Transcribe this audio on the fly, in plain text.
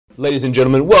Ladies and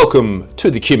gentlemen, welcome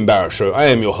to the Kim Barrett Show. I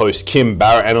am your host, Kim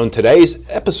Barrett, and on today's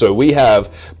episode, we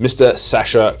have Mr.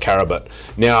 Sasha Karabut.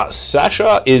 Now,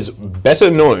 Sasha is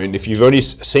better known, if you've only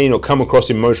seen or come across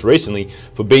him most recently,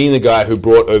 for being the guy who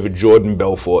brought over Jordan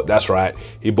Belfort. That's right,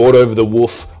 he brought over the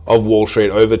Wolf of Wall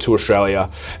Street over to Australia,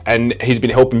 and he's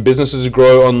been helping businesses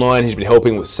grow online. He's been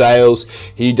helping with sales.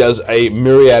 He does a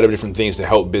myriad of different things to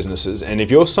help businesses. And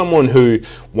if you're someone who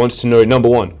wants to know, number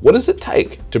one, what does it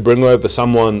take to bring over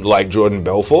someone like Jordan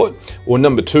Belfort? Or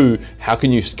number two, how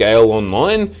can you scale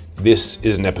online? This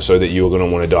is an episode that you're going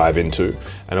to want to dive into.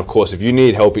 And of course, if you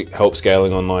need help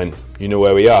scaling online, you know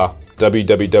where we are,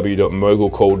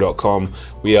 www.mogulcall.com.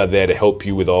 We are there to help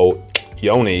you with all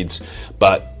your needs.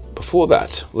 But before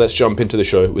that, let's jump into the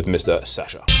show with Mr.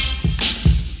 Sasha.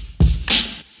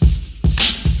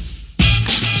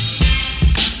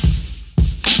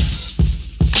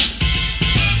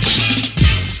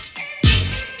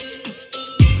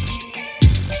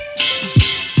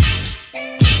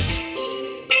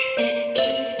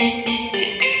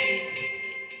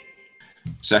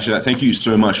 Sasha, thank you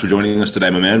so much for joining us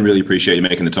today, my man. Really appreciate you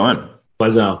making the time.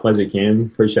 Pleasure, Kim.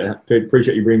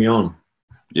 Appreciate you bringing me on.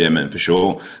 Yeah, man, for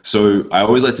sure. So I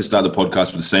always like to start the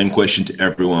podcast with the same question to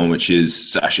everyone, which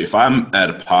is, Sasha, if I'm at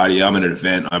a party, I'm at an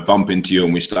event, I bump into you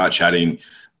and we start chatting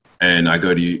and I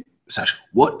go to you, Sasha,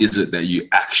 what is it that you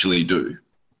actually do?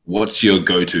 What's your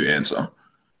go-to answer?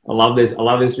 I love this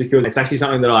because it's actually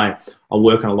something that I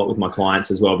work on a lot with my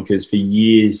clients as well, because for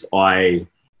years I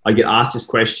get asked this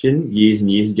question years and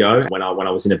years ago when I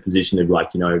was in a position of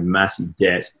massive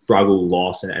debt, struggle,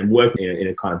 loss, and working in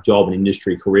a kind of job and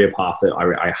industry career path that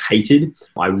I hated.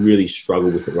 I really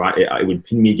struggled with it, right? It would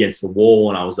pin me against the wall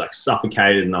and I was like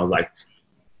suffocated and I was like,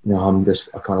 I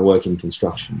kind of work in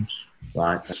construction,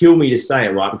 right? Kill me to say it,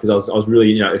 right? Because I was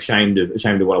really, ashamed of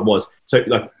what I was. So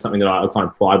something that I kind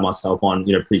of pride myself on,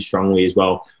 pretty strongly as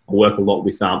well. I work a lot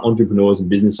with entrepreneurs and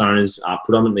business owners,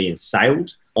 predominantly in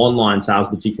sales, online sales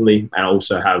particularly, and I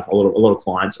also have a lot of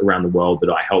clients around the world that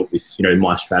I help with,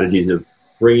 my strategies of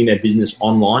bringing their business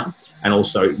online and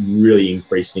also really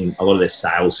increasing a lot of their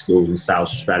sales skills and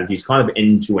sales strategies, kind of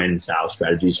end-to-end sales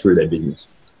strategies through their business.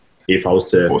 If I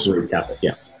was to recap it,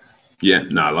 yeah. Yeah,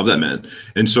 no, I love that, man.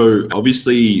 And so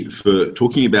obviously for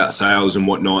talking about sales and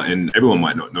whatnot, and everyone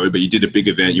might not know, but you did a big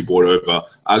event, you brought over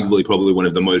arguably probably one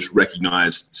of the most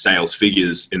recognized sales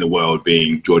figures in the world,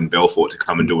 being Jordan Belfort, to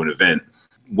come and do an event.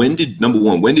 Number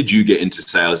one, when did you get into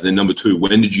sales? And then number two,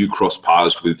 when did you cross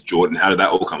paths with Jordan? How did that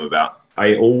all come about?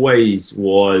 I always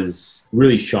was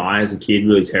really shy as a kid,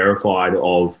 really terrified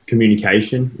of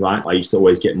communication, right? I used to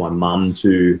always get my mum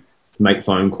to make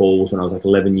phone calls when I was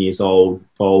 11 years old,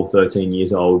 12, 13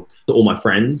 years old, to all my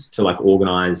friends to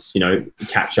organize,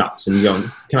 catch-ups and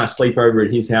going, can I sleep over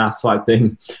at his house type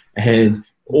thing? And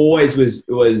always was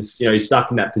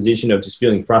stuck in that position of just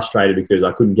feeling frustrated because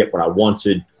I couldn't get what I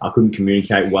wanted. I couldn't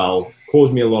communicate well.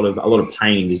 Caused me a lot of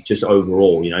pain just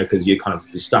overall, because you're kind of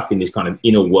stuck in this kind of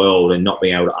inner world and not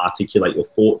being able to articulate your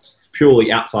thoughts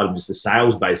purely outside of just the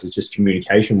sales basis, just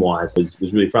communication-wise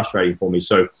was really frustrating for me.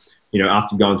 So,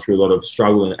 after going through a lot of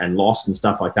struggle and loss and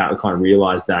stuff like that, I kind of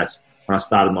realized that when I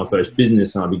started my first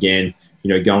business and I began,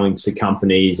 going to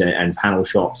companies and panel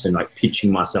shops and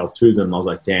pitching myself to them, I was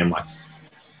like, damn,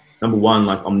 number one,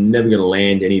 I'm never going to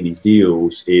land any of these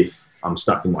deals if I'm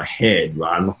stuck in my head,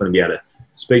 right? I'm not going to be able to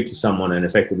speak to someone and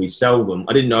effectively sell them.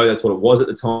 I didn't know that's what it was at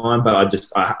the time, but I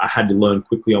had to learn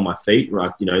quickly on my feet,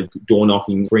 right? Door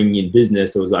knocking, bringing in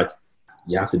business. It was like,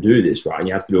 you have to do this, right? And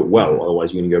you have to do it well,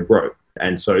 otherwise you're going to go broke.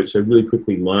 And so really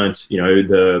quickly learned,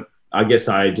 I guess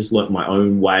I just learned my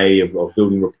own way of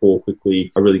building rapport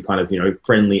quickly. A really kind of,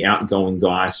 friendly, outgoing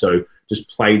guy. So just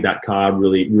played that card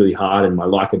really, really hard, and my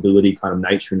likability kind of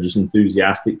nature and just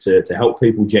enthusiastic to help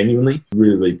people genuinely,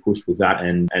 really pushed with that.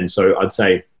 And so I'd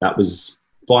say that was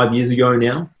 5 years ago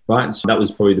now, right? So that was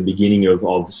probably the beginning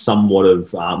of somewhat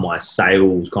of my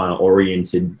sales kind of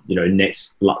oriented,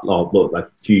 next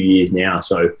few years now.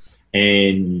 So,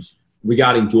 and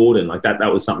regarding Jordan,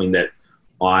 that was something that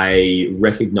I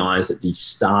recognized at the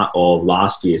start of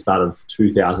last year, start of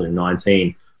 2019.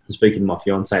 I was speaking to my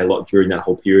fiance a lot during that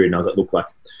whole period, and I was like, look, I've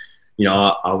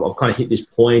kind of hit this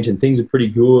point and things are pretty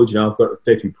good. I've got a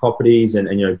fair few properties and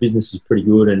business is pretty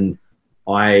good. And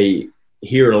I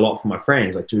hear it a lot from my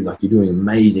friends, dude, you're doing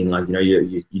amazing.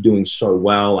 You're doing so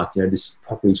well. This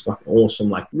property's fucking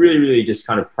awesome. Really, really just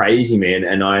kind of praising me.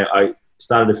 And I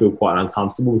started to feel quite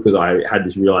uncomfortable because I had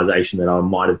this realization that I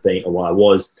might have been, or I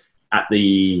was I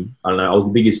was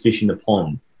the biggest fish in the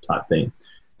pond type thing.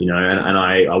 And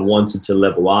I wanted to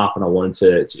level up and I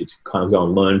wanted to kind of go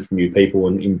and learn from new people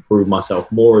and improve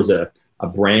myself more as a a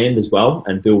brand as well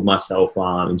and build myself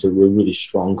into a really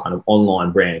strong kind of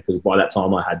online brand. Because by that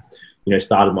time I had,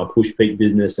 started my PushPeak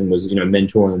business and was,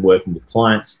 mentoring and working with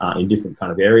clients in different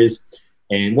kind of areas,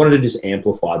 and wanted to just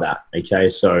amplify that. Okay.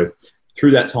 So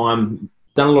through that time,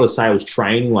 done a lot of sales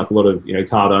training, like a lot of,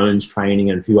 Cardone's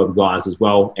training and a few other guys as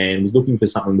well, and was looking for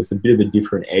something with a bit of a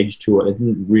different edge to it. It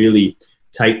didn't really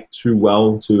take too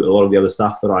well to a lot of the other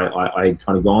stuff that I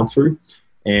kind of gone through,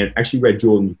 and actually read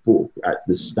Jordan's book at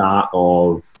the start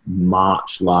of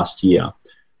March last year.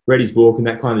 Read his book, and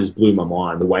that kind of just blew my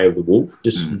mind. The Way of the Wolf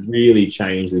just really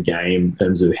changed the game in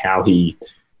terms of how he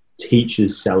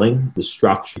teaches selling, the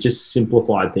structure, just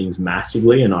simplified things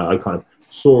massively. And I kind of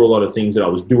saw a lot of things that I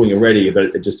was doing already,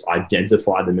 but it just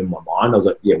identified them in my mind. I was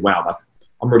like, yeah, wow,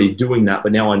 I'm already doing that,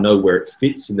 but now I know where it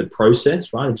fits in the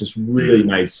process, right? It just really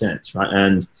made sense, right?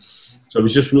 And so I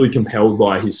was just really compelled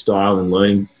by his style and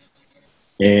learning,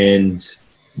 and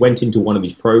went into one of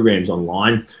his programs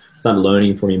online, started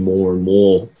learning from him more and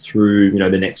more through,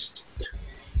 the next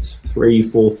 3,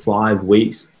 4, 5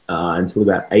 weeks until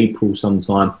about April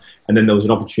sometime. And then there was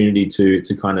an opportunity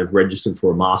to kind of register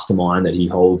for a mastermind that he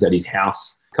holds at his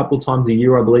house a couple of times a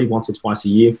year, I believe, once or twice a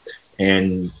year.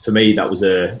 And for me, that was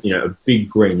a big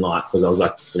green light, because I was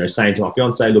like, saying to my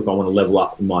fiance, look, I want to level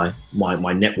up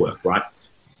my network, right?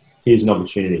 Here's an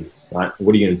opportunity, right?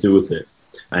 What are you going to do with it?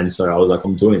 And so I was like,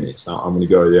 I'm doing this. I'm going to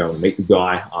go there. I'm going to meet the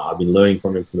guy. I've been learning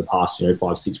from him for the past,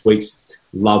 5, 6 weeks.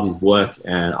 Love his work,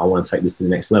 and I want to take this to the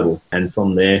next level. And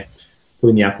from there, put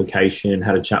in the application,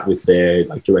 had a chat with their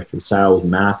director of sales,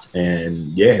 Matt, and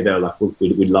yeah, they were like, look,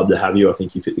 we'd love to have you. I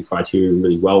think you fit the criteria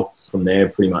really well. From there,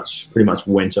 pretty much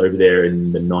went over there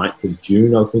in the 9th of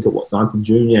June, I think it was 9th of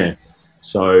June, yeah.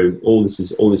 So all this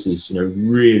is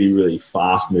really, really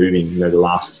fast moving. The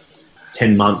last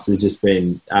 10 months has just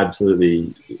been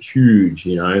absolutely huge,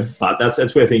 but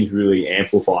that's where things really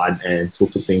amplified and took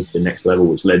things to the next level,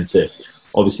 which led to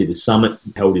obviously the summit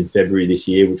held in February this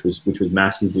year, which was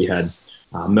massive. We had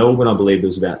Melbourne, I believe there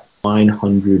was about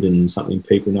 900 and something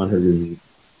people,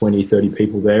 920, 30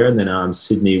 people there. And then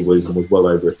Sydney was well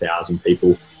over 1,000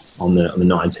 people on the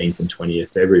 19th and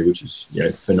 20th February, which is,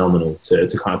 phenomenal to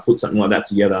kind of put something like that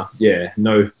together. Yeah,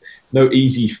 no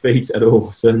easy feat at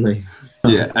all, certainly.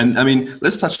 Yeah, and I mean,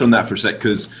 let's touch on that for a sec,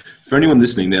 because for anyone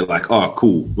listening, they're like, oh,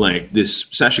 cool, like this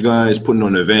Sasha guy is putting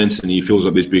on events and he fills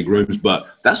up these big rooms, but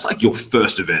that's like your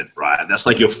first event, right? That's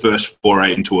like your first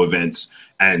foray into events.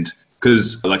 And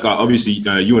because obviously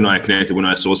you and I connected when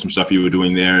I saw some stuff you were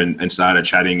doing there and started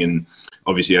chatting, and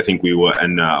obviously I think we were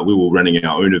running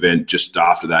our own event just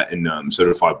after that in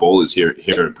Certified Ballers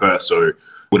here in Perth. So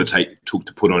what it took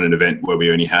to put on an event where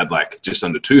we only had like just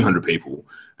under 200 people,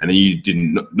 and then you did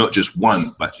not just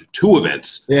one but 2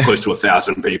 events, close to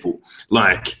 1,000 people.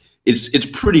 Like it's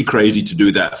pretty crazy to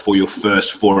do that for your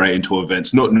first foray into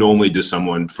events. Not normally does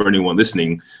someone, for anyone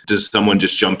listening, does someone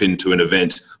just jump into an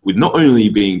event with not only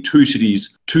being 2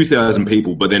 cities, 2,000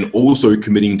 people, but then also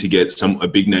committing to get a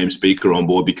big name speaker on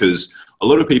board, because a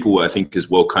lot of people, I think, as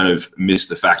well kind of miss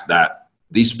the fact that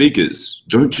these speakers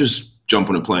don't just jump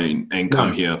on a plane and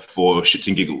come here for shits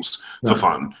and giggles for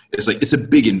fun. It's like, it's a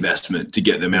big investment to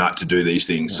get them out to do these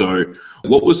things. So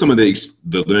what were some of the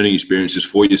learning experiences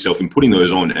for yourself in putting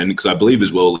those on? And because I believe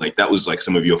as well, like that was like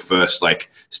some of your first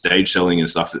like stage selling and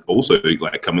stuff, also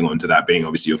like coming on to that being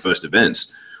obviously your first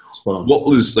events. What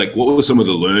were some of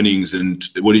the learnings, and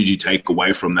what did you take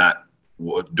away from that,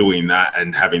 doing that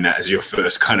and having that as your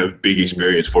first kind of big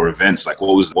experience for events? Like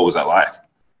what was that like?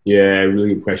 Yeah,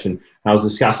 really good question. I was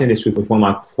discussing this with one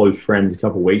of my close friends a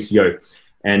couple of weeks ago,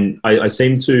 and I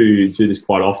seem to do this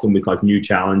quite often with like new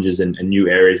challenges and new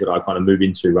areas that I kind of move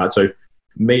into, right? So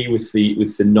me with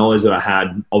the knowledge that I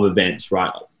had of events,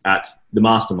 right, at the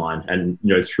mastermind and,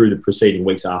 through the preceding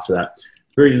weeks after that,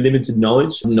 very limited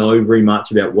knowledge, didn't know very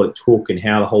much about what it took and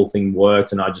how the whole thing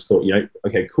worked. And I just thought,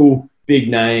 okay, cool, big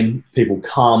name, people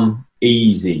come,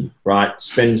 easy, right?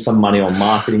 Spend some money on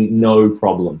marketing, no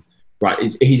problem.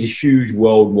 Right, he's a huge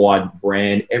worldwide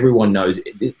brand. Everyone knows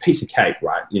it. Piece of cake,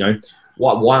 right?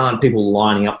 Why aren't people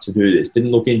lining up to do this? Didn't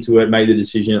look into it, made the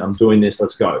decision. I'm doing this.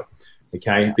 Let's go.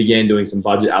 Okay. Began doing some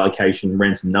budget allocation,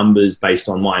 ran some numbers based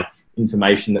on my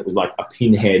information that was like a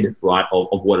pinhead, right,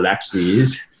 of what it actually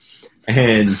is,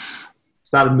 and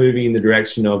started moving in the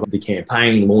direction of the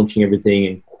campaign, launching everything,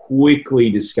 and quickly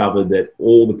discovered that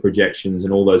all the projections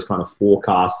and all those kind of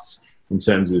forecasts in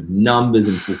terms of numbers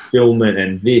and fulfillment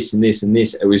and this and this and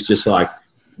this, it was just like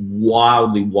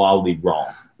wildly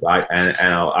wrong, right? And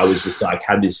I was just like,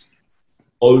 had this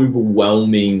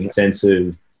overwhelming sense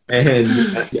of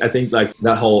And I think like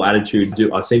that whole attitude,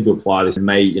 I seem to apply this, and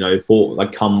may,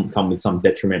 come with some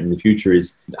detriment in the future.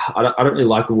 Is I don't really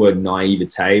like the word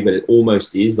naivete, but it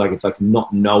almost is like, it's like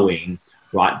not knowing,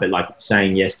 right? But like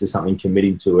saying yes to something,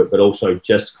 committing to it, but also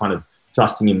just kind of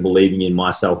trusting and believing in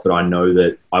myself that I know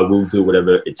that I will do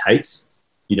whatever it takes,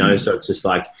 So it's just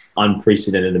like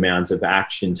unprecedented amounts of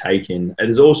action taken. And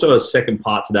there's also a second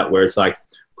part to that where it's like,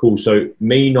 cool. So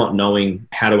me not knowing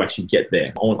how to actually get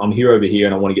there. I'm here over here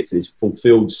and I want to get to this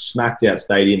fulfilled, smacked out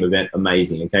stadium event.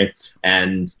 Amazing. Okay.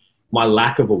 And my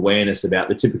lack of awareness about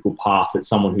the typical path that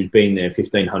someone who's been there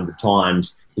 1,500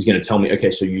 times is going to tell me, okay,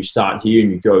 so you start here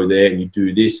and you go there and you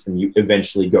do this and you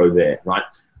eventually go there, right?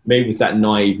 Me with that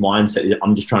naive mindset,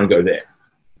 I'm just trying to go there,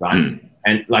 right?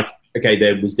 And like, okay,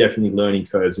 there was definitely learning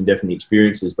curves and definitely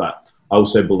experiences, but I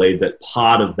also believe that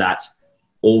part of that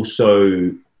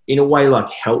also in a way like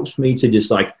helps me to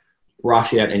just like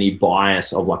brush out any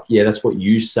bias of like, yeah, that's what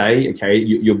you say. Okay.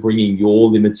 You're bringing your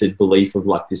limited belief of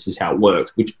like, this is how it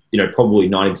works, which, probably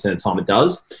 90% of the time it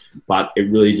does, but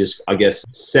it really just, I guess,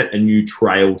 set a new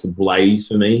trail to blaze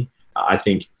for me. I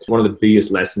think one of the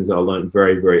biggest lessons that I learned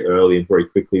very, very early and very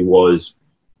quickly was,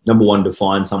 number one, to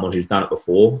find someone who's done it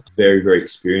before, very, very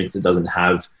experienced, that doesn't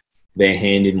have their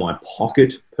hand in my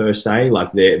pocket per se.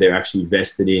 Like they're actually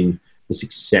vested in the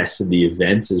success of the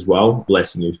event as well.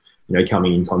 Blessing of,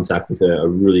 coming in contact with a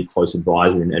really close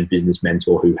advisor and business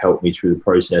mentor who helped me through the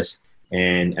process.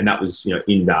 And that was,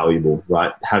 invaluable,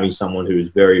 right? Having someone who is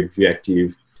very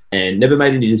objective and never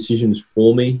made any decisions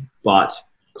for me, but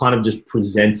kind of just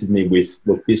presented me with,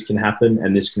 look, this can happen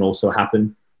and this can also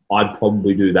happen. I'd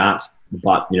probably do that,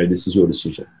 but, this is your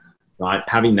decision, right?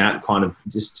 Having that kind of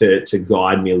just to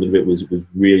guide me a little bit was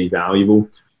really valuable.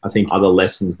 I think other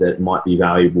lessons that might be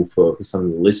valuable for some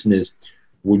of the listeners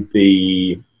would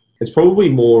be, it's probably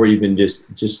more even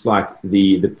just like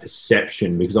the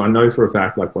perception, because I know for a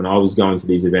fact, like when I was going to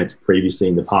these events previously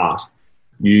in the past,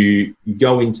 you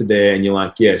go into there and you're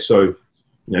like, yeah, so,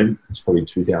 it's probably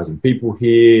 2,000 people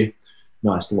here,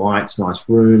 nice lights, nice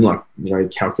room, like,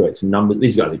 calculate some numbers.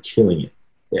 These guys are killing it.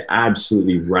 They're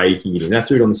absolutely raking it in. That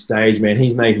dude on the stage, man,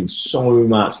 he's making so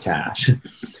much cash.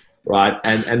 Right.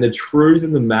 And the truth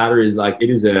of the matter is like, it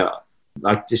is it'll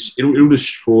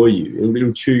destroy you.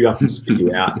 It'll chew you up and spit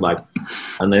you out. Like,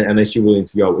 unless you're willing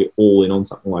to go all in on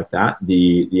something like that,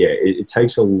 it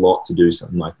takes a lot to do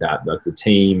something like that. Like the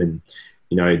team and,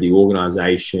 the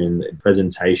organization,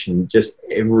 presentation, just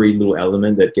every little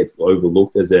element that gets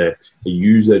overlooked as a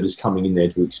user just coming in there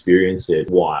to experience it.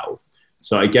 Wild.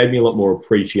 So it gave me a lot more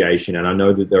appreciation. And I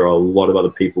know that there are a lot of other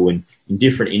people in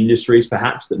different industries,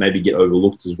 perhaps, that maybe get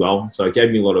overlooked as well. So it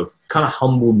gave me kind of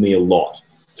humbled me a lot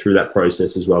through that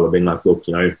process as well. I've been like, look,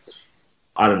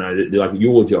 I don't know, like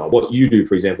your job, what you do,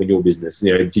 for example, in your business,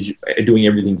 doing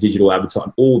everything digital,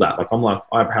 advertising, all that. Like, I'm like,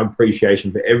 I have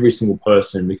appreciation for every single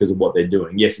person because of what they're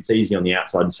doing. Yes, it's easy on the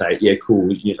outside to say, yeah,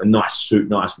 cool, a nice suit,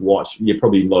 nice watch, you're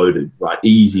probably loaded, right?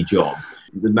 Easy job.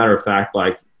 As a matter of fact,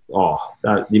 like,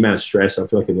 the amount of stress, I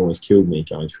feel like it almost killed me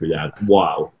going through that.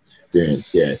 Wow.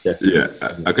 Experience. Yeah, definitely.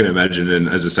 Yeah, I can imagine. And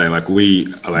as I say,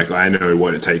 I know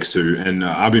what it takes to, and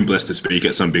I've been blessed to speak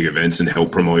at some big events and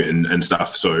help promote and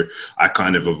stuff. So I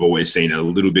kind of have always seen a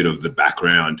little bit of the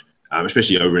background,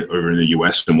 especially over in the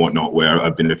US and whatnot, where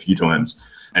I've been a few times.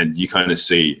 And you kind of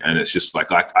see, and it's just like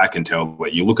I can tell,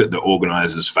 like you look at the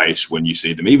organizer's face when you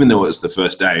see them, even though it's the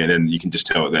first day, and then you can just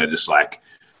tell they're just like,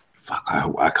 fuck,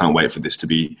 I can't wait for this to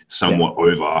be somewhat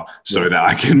over so that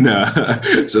I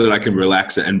can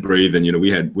relax and breathe. And, we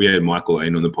had Michael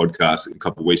Lane on the podcast a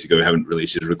couple of weeks ago. We haven't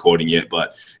released his recording yet,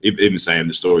 but even saying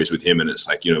the stories with him, and it's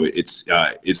like, it's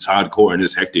hardcore and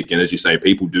it's hectic. And as you say,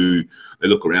 people they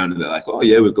look around and they're like, oh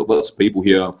yeah, we've got lots of people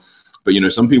here. But,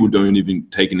 some people don't even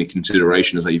take into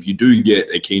consideration. It's like, if you do get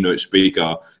a keynote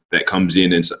speaker that comes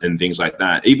in and things like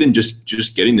that, even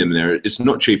just getting them there, it's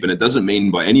not cheap. And it doesn't mean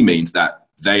by any means that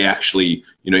they actually,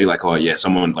 you're like, oh yeah,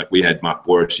 someone like we had Mark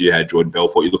Boris, you had Jordan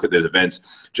Belfort, you look at their events,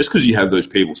 just because you have those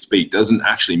people speak doesn't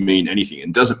actually mean anything.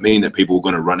 It doesn't mean that people are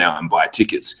going to run out and buy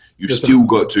tickets. You've still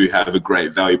got to have a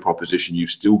great value proposition. You've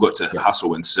still got to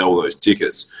hustle and sell those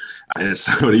tickets. And it's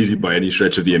not easy by any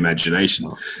stretch of the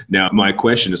imagination. Now, my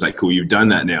question is like, cool, you've done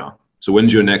that now. So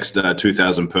when's your next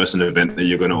 2,000 person event that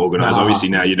you're going to organize? Obviously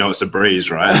now it's a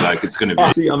breeze, right? Like it's going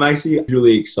to be. I'm actually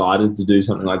really excited to do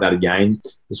something like that again,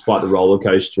 despite the roller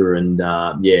coaster and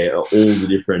all the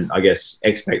different, I guess,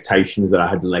 expectations that I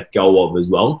had to let go of as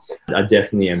well. I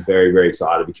definitely am very, very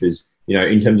excited because,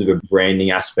 in terms of a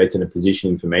branding aspect and a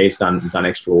positioning for me, it's done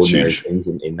extraordinary things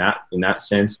in that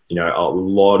sense. A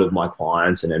lot of my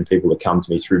clients and people that come to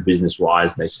me through Business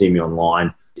Wise, and they see me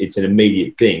online, it's an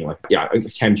immediate thing. Like, yeah, I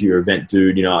came to your event,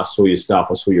 dude. You know, I saw your stuff.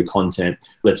 I saw your content.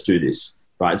 Let's do this.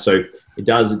 Right. So it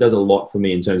does a lot for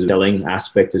me in terms of selling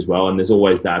aspect as well. And there's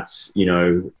always that, you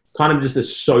know, kind of just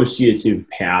associative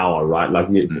power, right? Like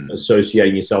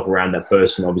associating yourself around that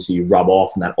person, obviously you rub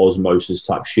off and that osmosis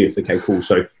type shift. Okay, cool.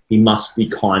 So he must be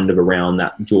kind of around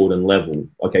that Jordan level.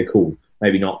 Okay, cool.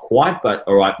 Maybe not quite, but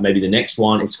all right, maybe the next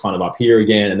one, it's kind of up here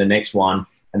again, and the next one,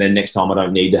 and then next time I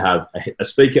don't need to have a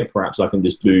speaker. Perhaps I can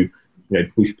just do, you know,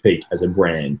 PushPeak as a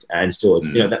brand, and still,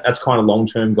 you know, that's kind of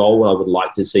long-term goal what I would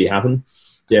like to see happen.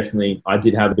 Definitely, I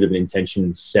did have a bit of an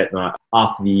intention set.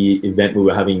 After the event, we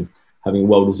were having a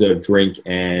well-deserved drink,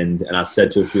 and I said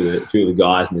to a few of the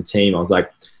guys in the team, I said,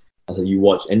 you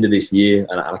watch end of this year,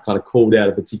 and I kind of called out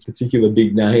a particular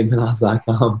big name, and I was like,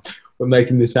 we're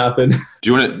making this happen.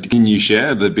 Can you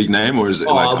share the big name, or is it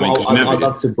I'd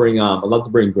love to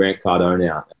bring Grant Cardone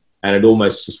out, and it'd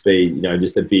almost just be, you know,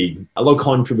 just a lot of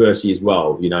controversy as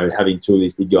well. You know, having two of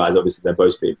these big guys, obviously they've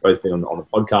both been on the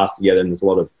podcast together, and there's a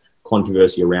lot of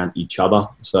controversy around each other.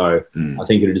 So I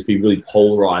think it'd just be really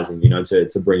polarizing, you know,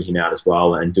 to bring him out as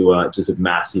well and do just a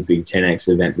massive big 10X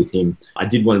event with him. I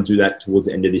did want to do that towards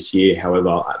the end of this year.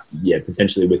 However,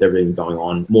 potentially with everything going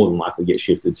on, more than likely get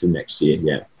shifted to next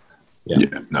year.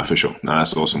 Yeah, no, for sure. No,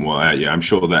 that's awesome. Well, I'm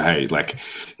sure that, hey, like,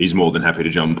 he's more than happy to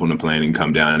jump on a plane and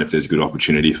come down if there's a good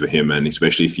opportunity for him. And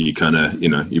especially if you kind of, you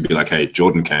know, you'd be like, hey,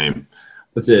 Jordan came.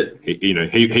 That's it.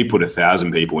 He put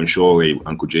 1,000 people, and surely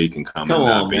Uncle G can come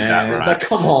and beat that, right? It's like,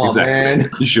 come on, exactly.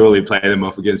 Man. You surely play them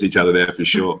off against each other there for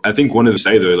sure. I think one of the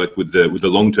say though, like with the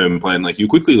long-term plan, like you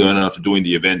quickly learn after doing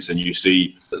the events, and you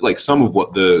see like some of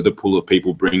what the pool of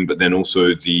people bring, but then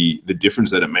also the difference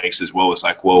that it makes as well. It's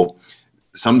like, well,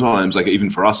 sometimes, like even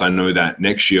for us, I know that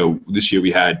this year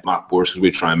we had Mark Boris, because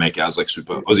we try and make ours like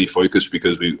super Aussie focused,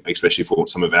 because especially for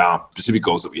some of our specific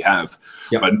goals that we have.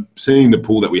 Yep. But seeing the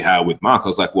pool that we have with Mark, I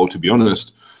was like, well, to be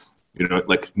honest, you know,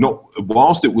 like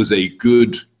whilst it was a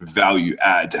good value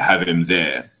add to have him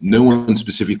there, no one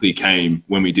specifically came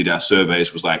when we did our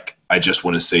surveys was like, I just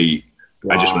want to see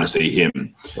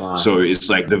him. Right. So it's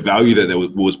like the value that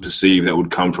was perceived that would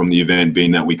come from the event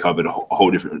being that we covered a whole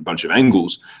different bunch of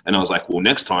angles. And I was like, well,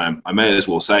 next time I may as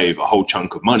well save a whole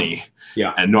chunk of money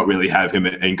and not really have him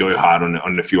and go hard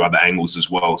on a few other angles as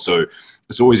well. So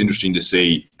it's always interesting to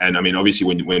see. And I mean,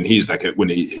 obviously when he's like,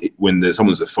 when there's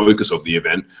someone's the focus of the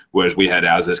event, whereas we had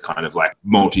ours as kind of like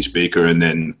multi-speaker and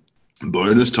then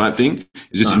bonus type thing.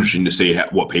 It's just interesting to see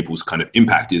what people's kind of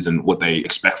impact is and what they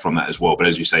expect from that as well. But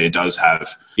as you say, it does have,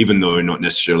 even though not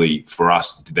necessarily for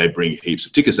us, did they bring heaps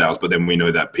of ticket sales, but then we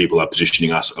know that people are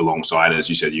positioning us alongside. As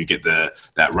you said, you get that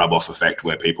rub off effect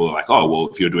where people are like, oh, well,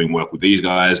 if you're doing work with these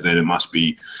guys, then it must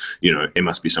be, you know, it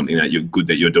must be something that you're good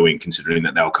that you're doing, considering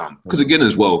that they'll come. Because again,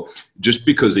 as well, just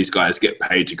because these guys get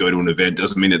paid to go to an event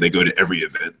doesn't mean that they go to every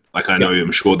event. Like I know,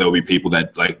 I'm sure there'll be people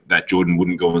that Jordan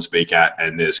wouldn't go and speak at,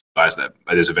 and there's guys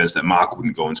there's events that Mark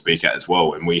wouldn't go and speak at as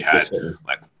well. And we had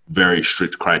like very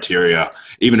strict criteria,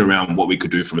 even around what we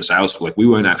could do from a sales. Like we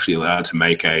weren't actually allowed to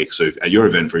make so at your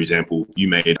event, for example, you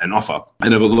made an offer.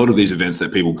 And of a lot of these events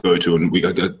that people go to, and we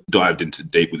dived into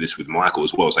deep with this with Michael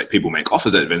as well, it's like people make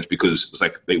offers at events because it's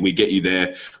like we get you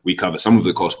there, we cover some of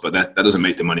the cost, but that doesn't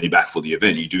make the money back for the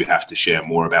event. You do have to share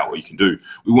more about what you can do.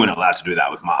 We weren't allowed to do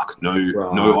that with Mark.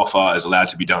 No offer is allowed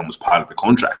to be done, was part of the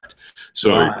contract.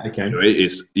 So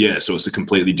you know, so it's a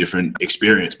completely different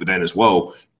experience. But then as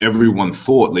well, everyone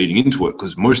thought leading into it,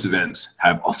 because most events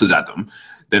have offers at them,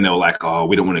 then they were like, oh,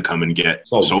 we don't want to come and get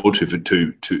sold to for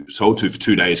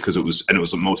 2 days because it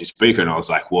was a multi-speaker. And I was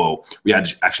like, well, we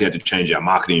actually had to change our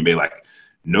marketing and be like,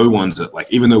 no one's like,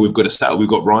 even though we've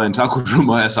got Ryan Tuckle from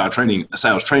ISR Training, a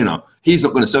sales trainer, he's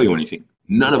not going to sell you anything.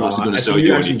 None of us are going to sell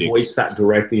you anything. Voice that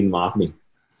directly in marketing.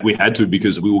 We had to,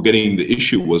 because we were getting, the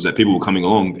issue was that people were coming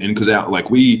along, and because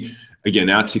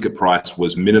our ticket price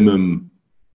was minimum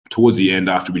towards the end,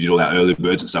 after we did all our early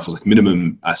birds and stuff, was like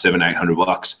minimum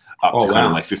 $700-800 up to kind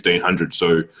of like $1,500.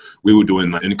 So we were doing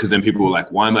that, and because then people were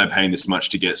like, why am I paying this much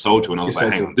to get sold to? And I was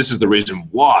like, hang on, this is the reason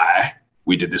why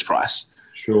we did this price.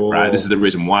 Sure. Right. This is the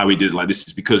reason why we did it like this,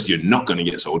 is because you're not going to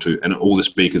get sold to, and all the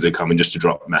speakers are coming just to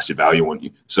drop massive value on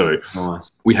you. So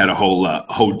we had a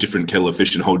whole different kettle of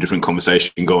fish and a whole different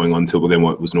conversation going on till then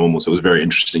what was normal. So it was very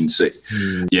interesting to see.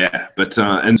 Yeah. But,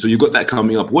 and so you've got that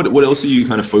coming up. What else are you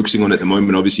kind of focusing on at the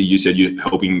moment? Obviously you said you're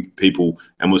helping people,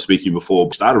 and we're speaking before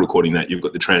we started recording that you've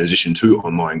got the transition to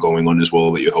online going on as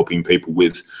well, that you're helping people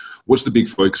with. What's the big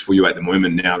focus for you at the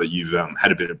moment now that you've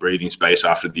had a bit of breathing space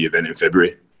after the event in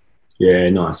February? Yeah,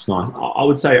 nice. I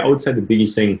would say the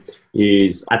biggest thing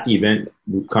is at the event,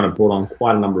 we kind of brought on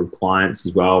quite a number of clients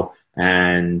as well.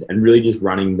 and really just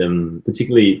running them,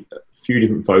 particularly a few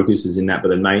different focuses in that. But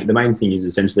the main thing is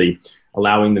essentially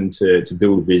allowing them to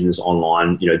build a business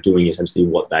online, doing essentially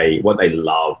what they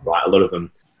love, right? A lot of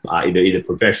them are either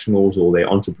professionals or they're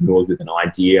entrepreneurs with an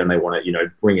idea, and they want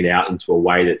to, bring it out into a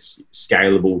way that's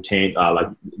scalable, like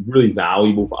really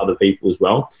valuable for other people as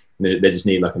well. And they just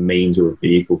need like a means or a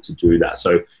vehicle to do that.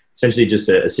 So essentially just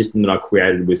a system that I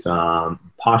created with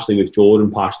partially with Jordan,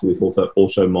 partially with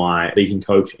also my vegan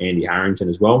coach, Andy Harrington,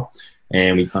 as well.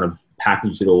 And we kind of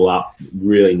packaged it all up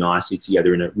really nicely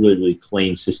together in a really, really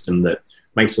clean system that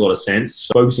makes a lot of sense.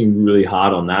 So focusing really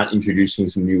hard on that, introducing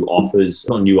some new offers,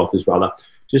 not new offers rather,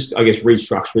 just, I guess,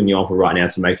 restructuring the offer right now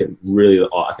to make it really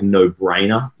like a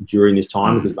no-brainer during this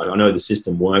time, because like I know the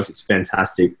system works. It's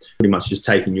fantastic. Pretty much just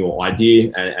taking your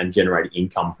idea and generating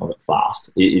income from it fast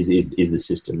is the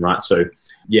system, right? So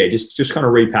yeah, just kind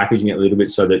of repackaging it a little bit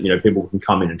so that, people can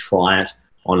come in and try it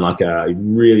on like a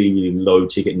really, really low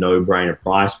ticket, no-brainer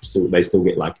price. So they still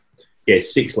get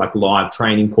 6 like live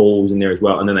training calls in there as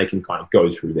well, and then they can kind of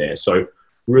go through there. So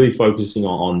really focusing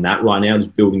on that right now,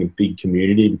 just building a big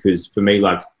community, because for me,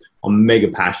 like, I'm mega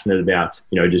passionate about,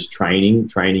 just training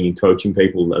and coaching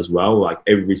people as well. Like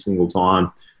every single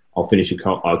time I'll finish a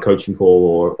coaching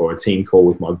call or a team call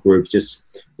with my group, just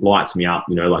lights me up,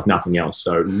 like nothing else.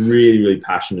 So really, really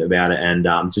passionate about it,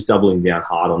 and just doubling down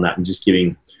hard on that and just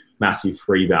giving massive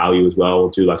free value as well. I'll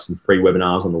do like some free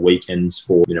webinars on the weekends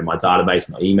for, my database,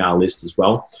 my email list as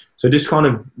well. So just kind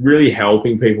of really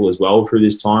helping people as well through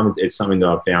this time. It's something that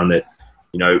I've found that,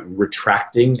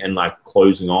 retracting and like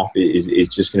closing off is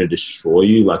just going to destroy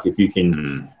you. Like if you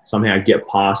can somehow get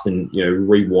past and,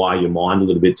 rewire your mind a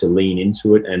little bit to lean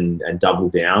into it and double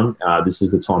down, this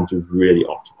is the time to really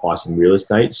occupy some real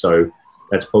estate. So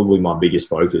that's probably my biggest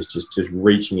focus, just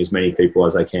reaching as many people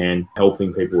as I can,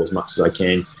 helping people as much as I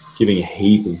can, giving a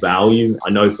heap of value.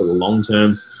 I know for the long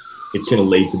term, it's going to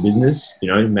lead to business,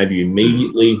 maybe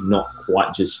immediately, not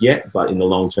quite just yet, but in the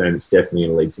long term, it's definitely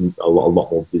going to lead to a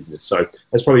lot more business. So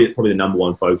that's probably the number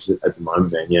one focus at the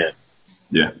moment, man. Yeah.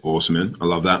 Yeah. Awesome, man. I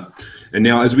love that. And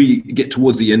now as we get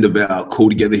towards the end of our call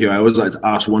together here, I always like to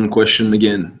ask one question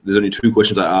again. There's only 2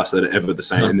 questions I ask that are ever the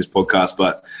same in this podcast,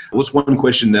 but what's one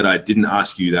question that I didn't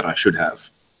ask you that I should have?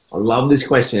 I love this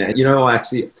question. I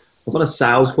was on a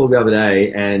sales call the other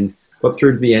day and got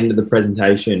through to the end of the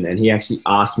presentation, and he actually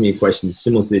asked me a question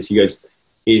similar to this. He goes,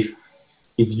 if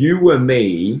you were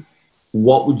me,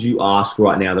 what would you ask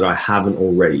right now that I haven't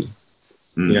already?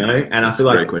 And I feel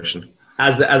like, great question.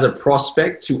 As a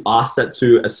prospect, to ask that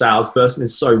to a salesperson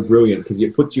is so brilliant, because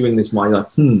it puts you in this mind like,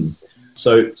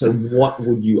 So what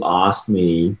would you ask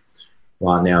me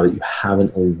right now that you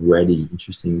haven't already?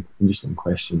 Interesting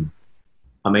question.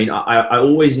 I mean, I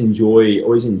always enjoy,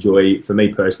 for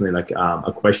me personally, like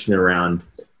a question around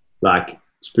like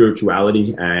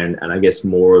spirituality and I guess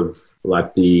more of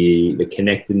like the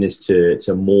connectedness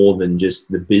to more than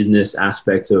just the business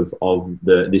aspect of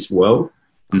this world.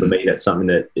 For me, that's something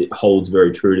that it holds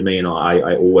very true to me, and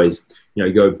I always,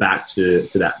 go back to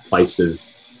that place of,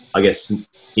 I guess,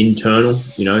 internal,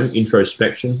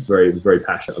 introspection. Very, very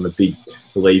passionate. I'm a big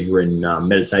believer in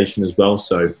meditation as well.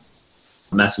 So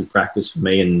a massive practice for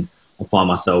me, and I find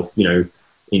myself,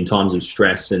 in times of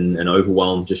stress and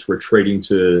overwhelm, just retreating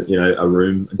to,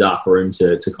 a dark room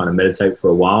to kind of meditate for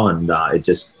a while, and it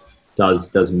just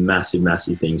does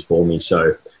massive things for me.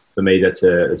 So for me, that's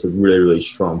a really, really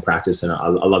strong practice, and I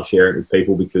love sharing it with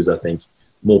people, because I think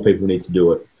more people need to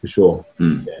do it for sure.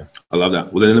 Yeah. I love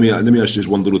that. Well, then let me ask you just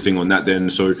one little thing on that then.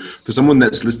 So for someone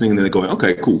that's listening and they're going,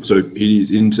 okay, cool. So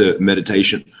he's into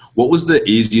meditation. What was the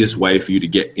easiest way for you to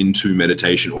get into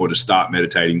meditation or to start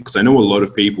meditating? Because I know a lot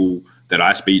of people that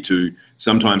I speak to,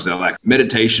 sometimes they're like,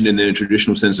 meditation in the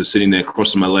traditional sense of sitting there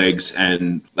crossing my legs,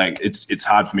 and like it's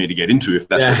hard for me to get into if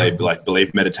that's what they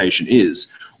believe meditation is.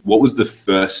 What was the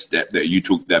first step that you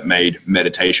took that made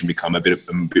meditation become a bit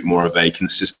more of a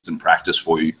consistent practice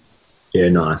for you? Yeah,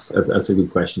 nice. That's a good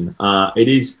question. It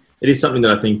is something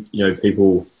that I think,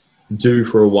 people do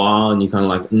for a while, and you kind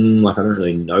of like I don't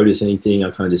really notice anything.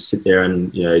 I kind of just sit there,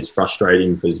 and, it's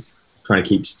frustrating because I'm trying to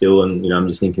keep still, and, I'm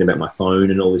just thinking about my phone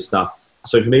and all this stuff.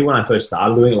 So for me, when I first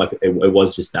started doing it, like it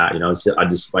was just that, I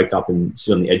just wake up and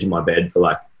sit on the edge of my bed for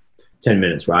like 10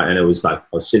 minutes, right? And it was like, I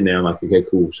was sitting there, I'm like, okay,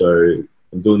 cool. So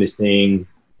I'm doing this thing.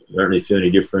 I don't really feel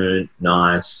any different.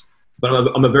 Nice. But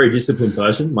I'm a very disciplined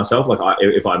person myself. Like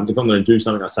if I'm going to do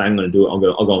something, I say I'm going to do it,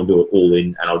 I'll go and do it all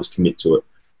in, and I'll just commit to it.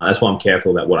 And that's why I'm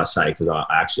careful about what I say, because I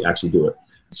actually do it.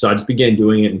 So I just began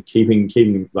doing it and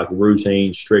keeping like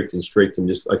routine, strict, and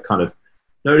just like kind of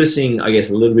noticing, I guess,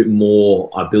 a little bit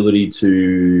more ability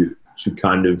to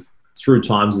kind of, through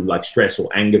times of like stress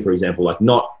or anger, for example, like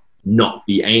not not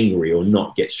be angry or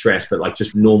not get stressed, but like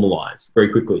just normalize very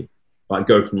quickly. Like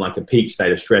go from like a peak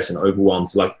state of stress and overwhelm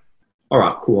to like, all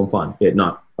right, cool, I'm fine. Yeah,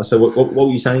 no. I said, what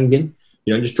were you saying again?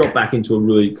 You know, just drop back into a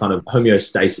really kind of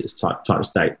homeostasis type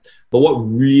state. But what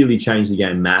really changed the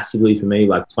game massively for me,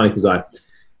 like it's funny because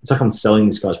it's like I'm selling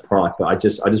this guy's product, but I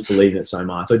just believe in it so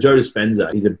much. So Joe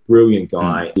Dispenza, he's a brilliant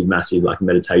guy. He's a massive like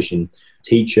meditation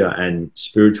teacher and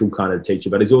spiritual kind of teacher,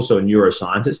 but he's also a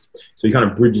neuroscientist. So he kind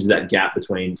of bridges that gap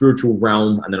between spiritual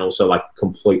realm and then also like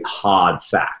complete hard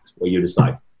fact where you're just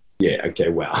like, yeah, okay,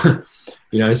 wow.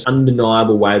 You know, it's an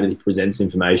undeniable way that he presents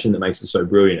information that makes it so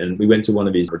brilliant. And we went to one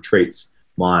of his retreats,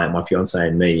 my fiance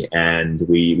and me, and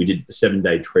we did a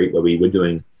 7-day retreat where we were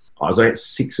doing, I was like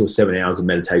 6 or 7 hours of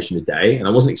meditation a day, and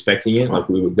I wasn't expecting it. Like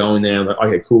we were going there, like,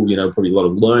 okay, cool, you know, probably a lot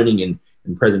of learning and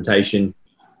presentation.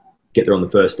 Get there on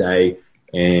the first day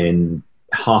and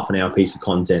half an hour piece of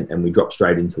content, and we dropped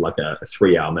straight into like a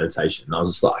 3-hour meditation. And I was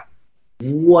just like,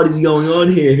 what is going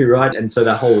on here, right? And so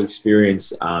that whole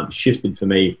experience shifted for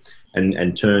me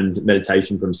and turned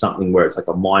meditation from something where it's like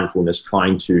a mindfulness,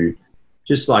 trying to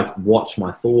just like watch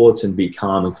my thoughts and be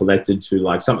calm and collected, to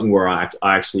like something where I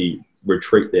actually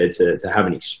retreat there to have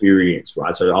an experience,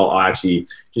 right? So I actually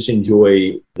just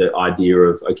enjoy the idea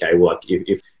of, okay, well, like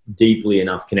if deeply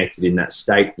enough connected in that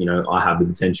state, you know, I have the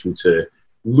potential to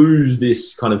lose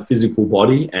this kind of physical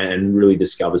body and really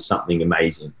discover something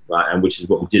amazing, right? And which is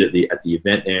what we did at the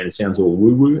event there. And it sounds all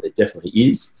woo-woo. It definitely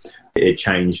is. It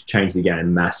changed the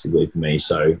game massively for me.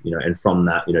 So, you know, and from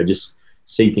that, you know, just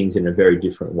see things in a very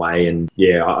different way. And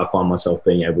yeah, I find myself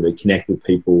being able to connect with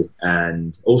people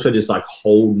and also just like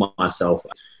hold myself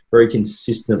at a very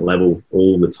consistent level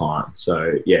all the time.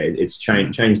 So yeah, it's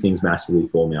changed things massively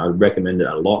for me. I would recommend it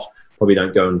a lot. Probably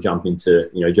don't go and jump into,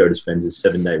 you know, Joe Dispenza's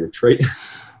 7-day retreat.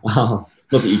 Not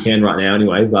that you can right now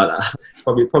anyway, but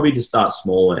probably just start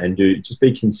small and just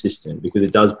be consistent, because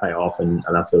it does pay off. And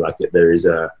I feel like there is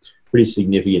a pretty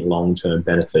significant long-term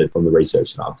benefit from the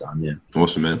research that I've done. Yeah.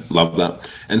 Awesome, man. Love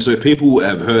that. And so if people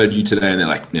have heard you today and they're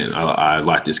like, man, I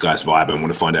like this guy's vibe and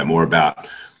want to find out more about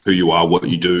who you are, what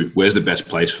you do, where's the best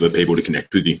place for people to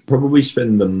connect with you? Probably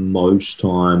spend the most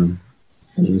time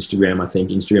on Instagram. I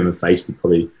think Instagram and Facebook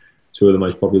probably two of the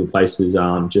most popular places.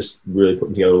 Just really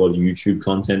putting together a lot of YouTube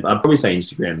content. I'd probably say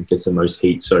Instagram gets the most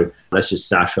heat. So that's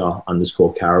just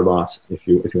Sasha_Karabut. If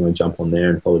you want to jump on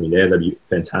there and follow me there, that'd be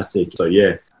fantastic. So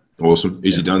yeah. Awesome.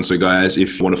 Easy done. So guys,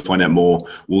 if you want to find out more,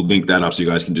 we'll link that up so you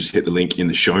guys can just hit the link in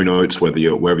the show notes, wherever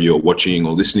you're watching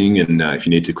or listening. And if you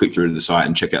need to click through to the site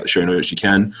and check out the show notes, you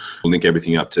can. We'll link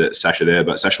everything up to Sasha there.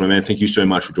 But Sasha, my man, thank you so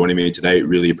much for joining me today.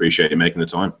 Really appreciate you making the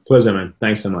time. Pleasure, man.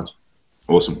 Thanks so much.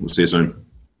 Awesome. We'll see you soon.